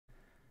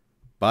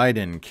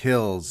Biden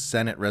kills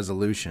Senate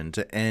resolution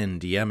to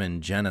end Yemen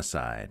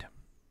genocide.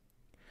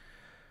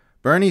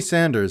 Bernie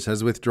Sanders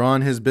has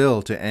withdrawn his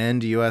bill to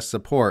end U.S.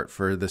 support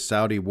for the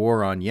Saudi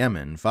war on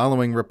Yemen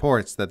following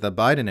reports that the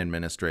Biden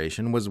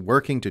administration was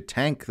working to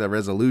tank the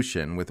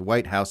resolution with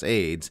White House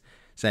aides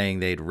saying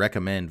they'd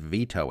recommend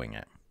vetoing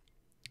it.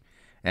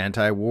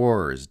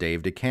 Anti-War's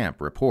Dave DeCamp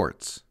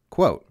reports,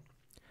 quote,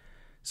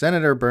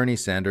 Senator Bernie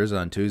Sanders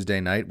on Tuesday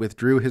night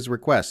withdrew his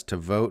request to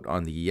vote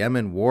on the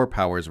Yemen War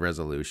Powers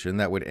resolution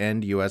that would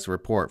end U.S.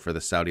 support for the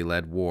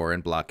Saudi-led war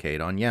and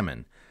blockade on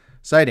Yemen,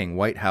 citing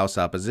White House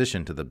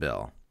opposition to the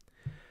bill.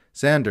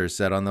 Sanders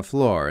said on the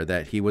floor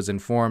that he was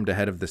informed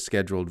ahead of the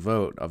scheduled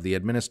vote of the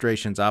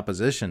administration's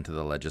opposition to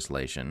the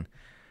legislation,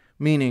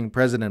 meaning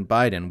President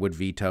Biden would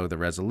veto the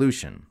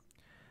resolution.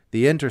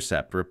 The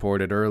Intercept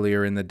reported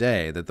earlier in the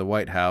day that the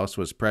White House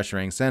was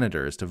pressuring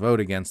senators to vote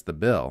against the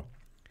bill,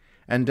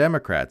 and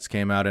Democrats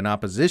came out in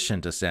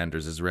opposition to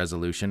Sanders'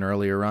 resolution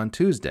earlier on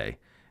Tuesday,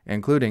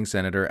 including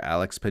Senator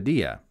Alex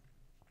Padilla.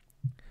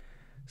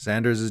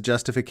 Sanders'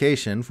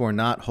 justification for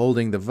not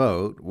holding the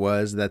vote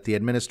was that the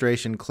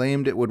administration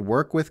claimed it would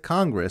work with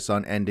Congress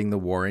on ending the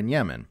war in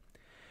Yemen.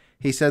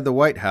 He said the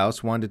White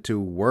House wanted to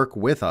work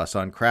with us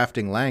on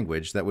crafting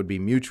language that would be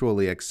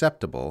mutually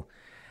acceptable,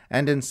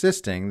 and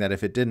insisting that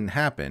if it didn't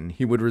happen,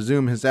 he would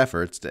resume his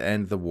efforts to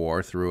end the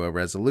war through a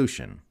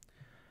resolution.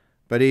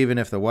 But even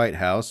if the White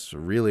House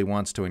really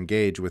wants to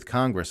engage with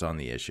Congress on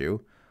the issue,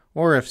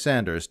 or if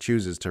Sanders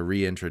chooses to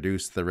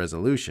reintroduce the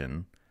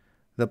resolution,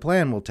 the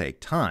plan will take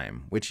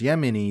time, which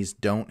Yemenis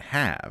don't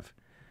have.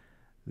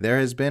 There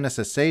has been a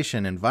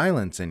cessation in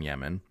violence in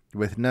Yemen,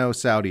 with no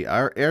Saudi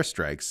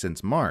airstrikes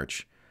since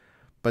March,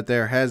 but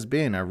there has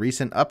been a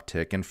recent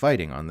uptick in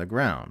fighting on the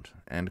ground.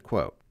 End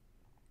quote.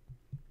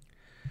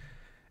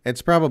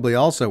 It's probably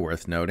also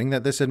worth noting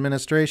that this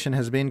administration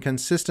has been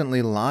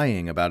consistently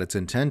lying about its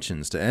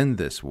intentions to end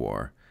this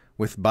war,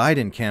 with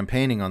Biden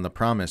campaigning on the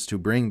promise to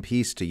bring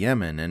peace to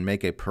Yemen and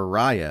make a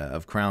pariah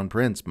of Crown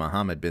Prince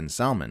Mohammed bin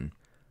Salman,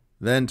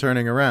 then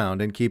turning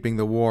around and keeping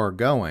the war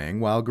going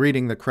while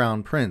greeting the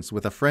Crown Prince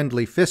with a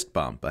friendly fist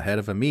bump ahead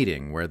of a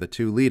meeting where the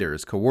two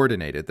leaders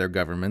coordinated their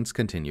government's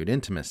continued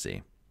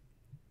intimacy.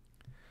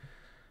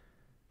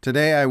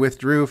 Today I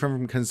withdrew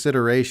from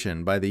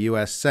consideration by the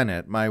U.S.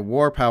 Senate my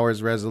War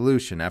Powers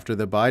resolution after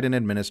the Biden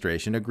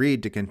administration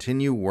agreed to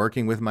continue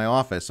working with my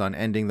office on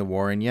ending the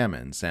war in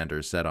Yemen,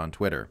 Sanders said on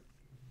Twitter.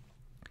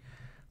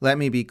 Let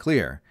me be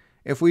clear.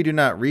 If we do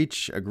not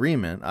reach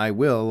agreement, I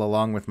will,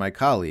 along with my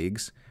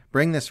colleagues,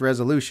 bring this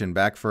resolution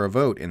back for a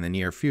vote in the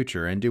near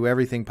future and do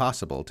everything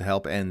possible to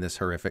help end this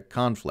horrific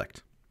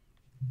conflict.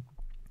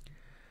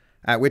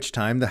 At which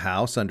time the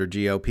House, under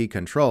GOP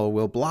control,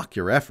 will block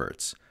your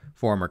efforts,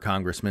 former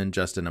Congressman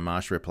Justin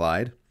Amash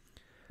replied.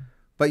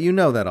 But you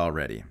know that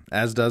already,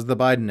 as does the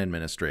Biden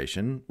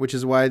administration, which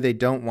is why they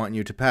don't want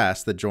you to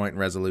pass the joint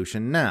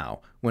resolution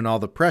now, when all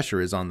the pressure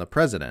is on the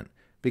president,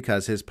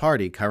 because his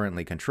party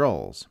currently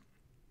controls.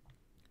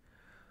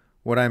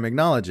 What I'm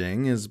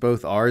acknowledging is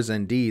both R's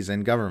and D's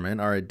in government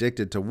are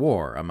addicted to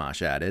war,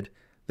 Amash added.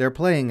 They're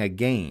playing a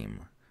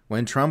game.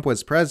 When Trump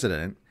was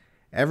president,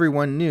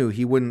 everyone knew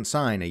he wouldn't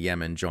sign a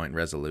Yemen joint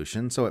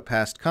resolution, so it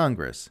passed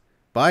Congress.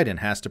 Biden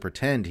has to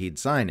pretend he'd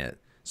sign it,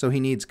 so he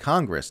needs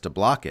Congress to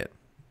block it.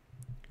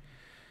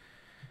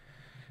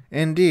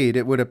 Indeed,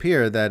 it would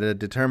appear that a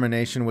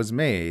determination was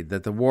made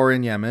that the war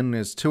in Yemen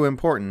is too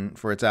important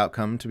for its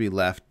outcome to be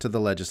left to the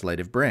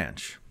legislative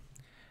branch.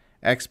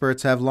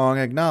 Experts have long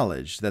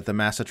acknowledged that the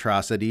mass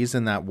atrocities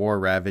in that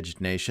war-ravaged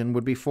nation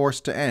would be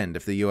forced to end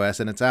if the U.S.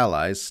 and its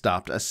allies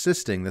stopped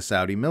assisting the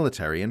Saudi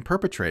military in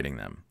perpetrating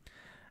them.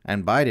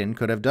 And Biden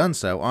could have done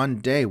so on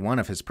day one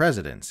of his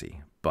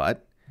presidency,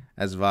 but,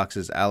 as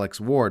Vox's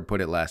Alex Ward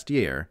put it last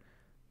year,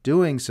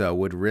 doing so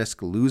would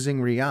risk losing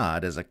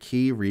Riyadh as a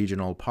key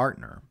regional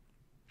partner.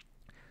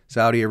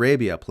 Saudi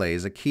Arabia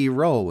plays a key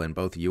role in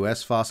both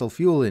U.S. fossil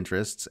fuel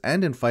interests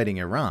and in fighting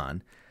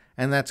Iran,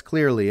 and that's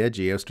clearly a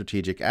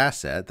geostrategic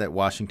asset that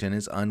Washington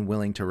is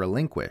unwilling to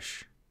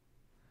relinquish.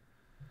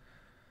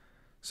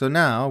 So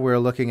now we're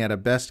looking at a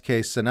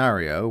best-case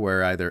scenario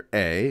where either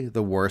A,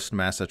 the worst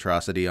mass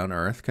atrocity on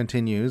Earth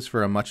continues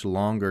for a much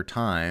longer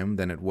time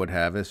than it would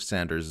have if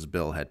Sanders'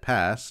 bill had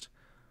passed,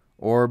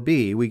 or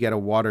B, we get a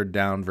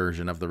watered-down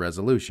version of the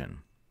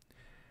resolution.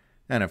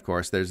 And of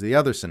course there's the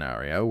other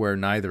scenario where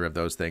neither of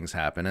those things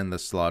happen and the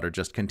slaughter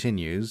just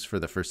continues for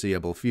the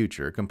foreseeable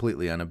future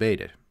completely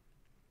unabated.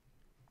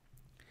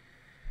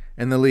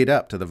 In the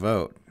lead-up to the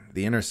vote,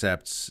 The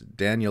Intercept's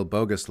Daniel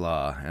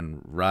Boguslaw and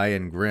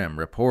Ryan Grimm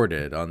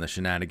reported on the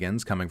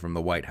shenanigans coming from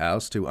the White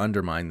House to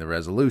undermine the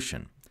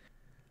resolution.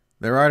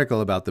 Their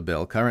article about the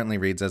bill currently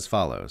reads as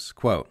follows,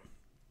 quote,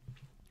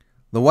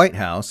 "The White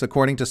House,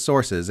 according to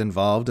sources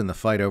involved in the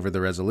fight over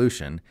the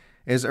resolution,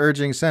 is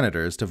urging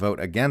senators to vote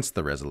against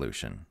the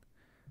resolution.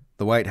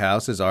 The White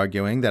House is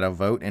arguing that a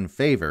vote in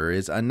favor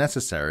is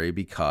unnecessary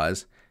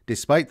because,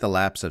 despite the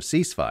lapse of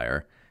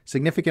ceasefire,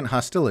 significant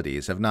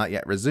hostilities have not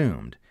yet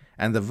resumed,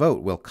 and the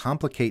vote will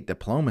complicate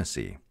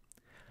diplomacy.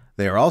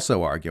 They are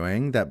also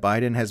arguing that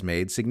Biden has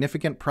made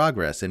significant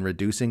progress in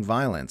reducing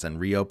violence and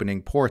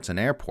reopening ports and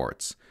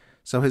airports,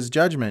 so his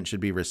judgment should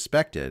be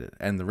respected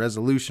and the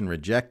resolution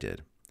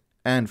rejected.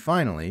 And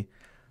finally,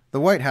 the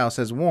White House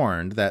has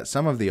warned that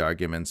some of the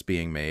arguments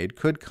being made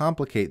could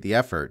complicate the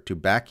effort to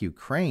back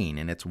Ukraine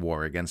in its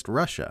war against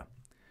Russia.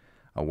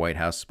 A White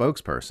House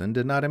spokesperson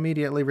did not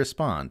immediately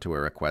respond to a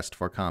request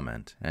for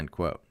comment. End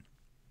quote.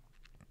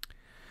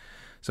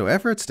 So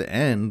efforts to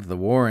end the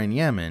war in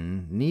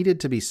Yemen needed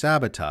to be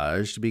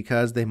sabotaged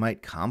because they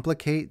might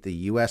complicate the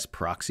U.S.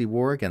 proxy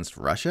war against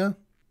Russia?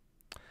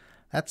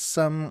 That's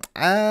some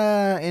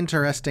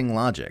interesting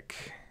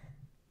logic.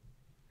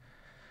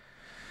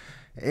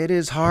 It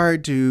is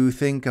hard to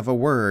think of a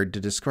word to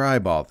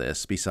describe all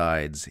this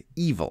besides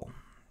evil.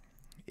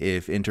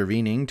 If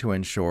intervening to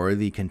ensure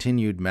the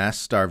continued mass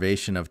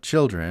starvation of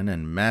children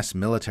and mass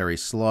military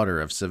slaughter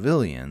of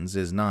civilians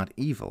is not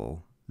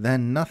evil,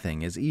 then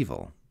nothing is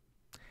evil.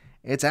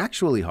 It's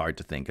actually hard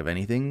to think of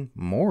anything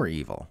more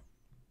evil.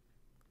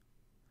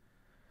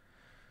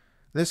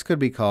 This could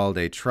be called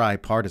a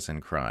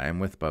tripartisan crime,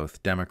 with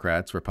both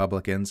Democrats,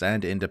 Republicans,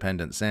 and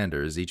Independent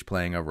Sanders each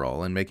playing a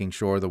role in making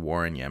sure the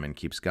war in Yemen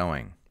keeps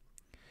going.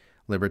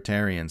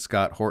 Libertarian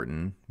Scott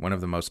Horton, one of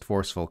the most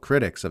forceful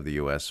critics of the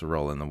U.S.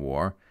 role in the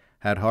war,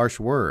 had harsh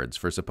words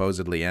for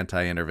supposedly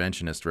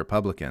anti-interventionist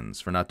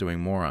Republicans for not doing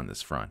more on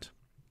this front.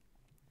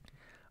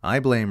 "I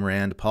blame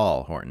Rand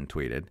Paul," Horton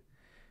tweeted.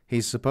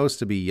 "He's supposed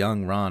to be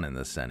young Ron in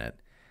the Senate,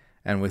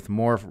 and with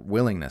more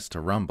willingness to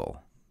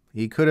rumble.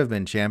 He could have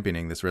been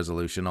championing this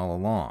resolution all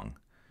along.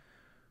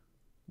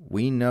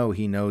 We know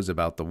he knows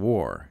about the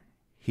war.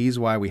 He's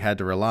why we had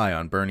to rely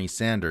on Bernie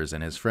Sanders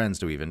and his friends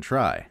to even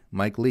try.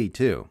 Mike Lee,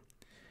 too.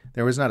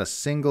 There was not a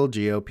single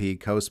GOP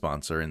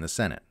co-sponsor in the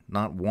Senate,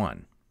 not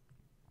one."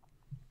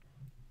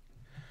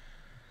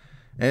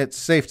 It's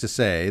safe to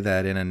say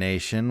that in a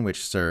nation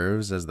which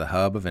serves as the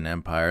hub of an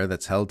empire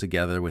that's held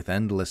together with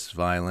endless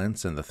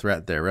violence and the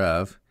threat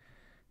thereof,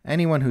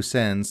 anyone who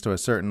ascends to a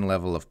certain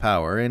level of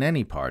power in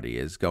any party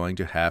is going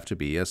to have to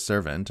be a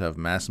servant of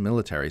mass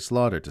military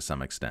slaughter to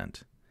some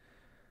extent.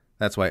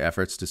 That's why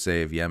efforts to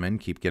save Yemen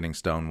keep getting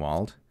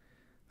stonewalled.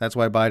 That's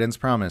why Biden's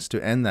promise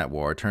to end that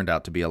war turned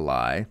out to be a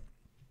lie.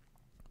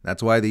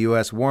 That's why the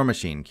U.S. war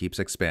machine keeps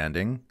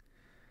expanding.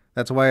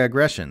 That's why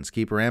aggressions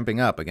keep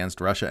ramping up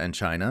against Russia and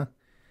China.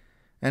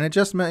 And it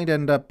just might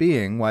end up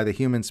being why the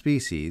human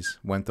species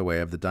went the way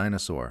of the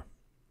dinosaur.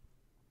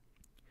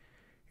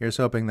 Here's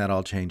hoping that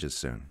all changes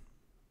soon.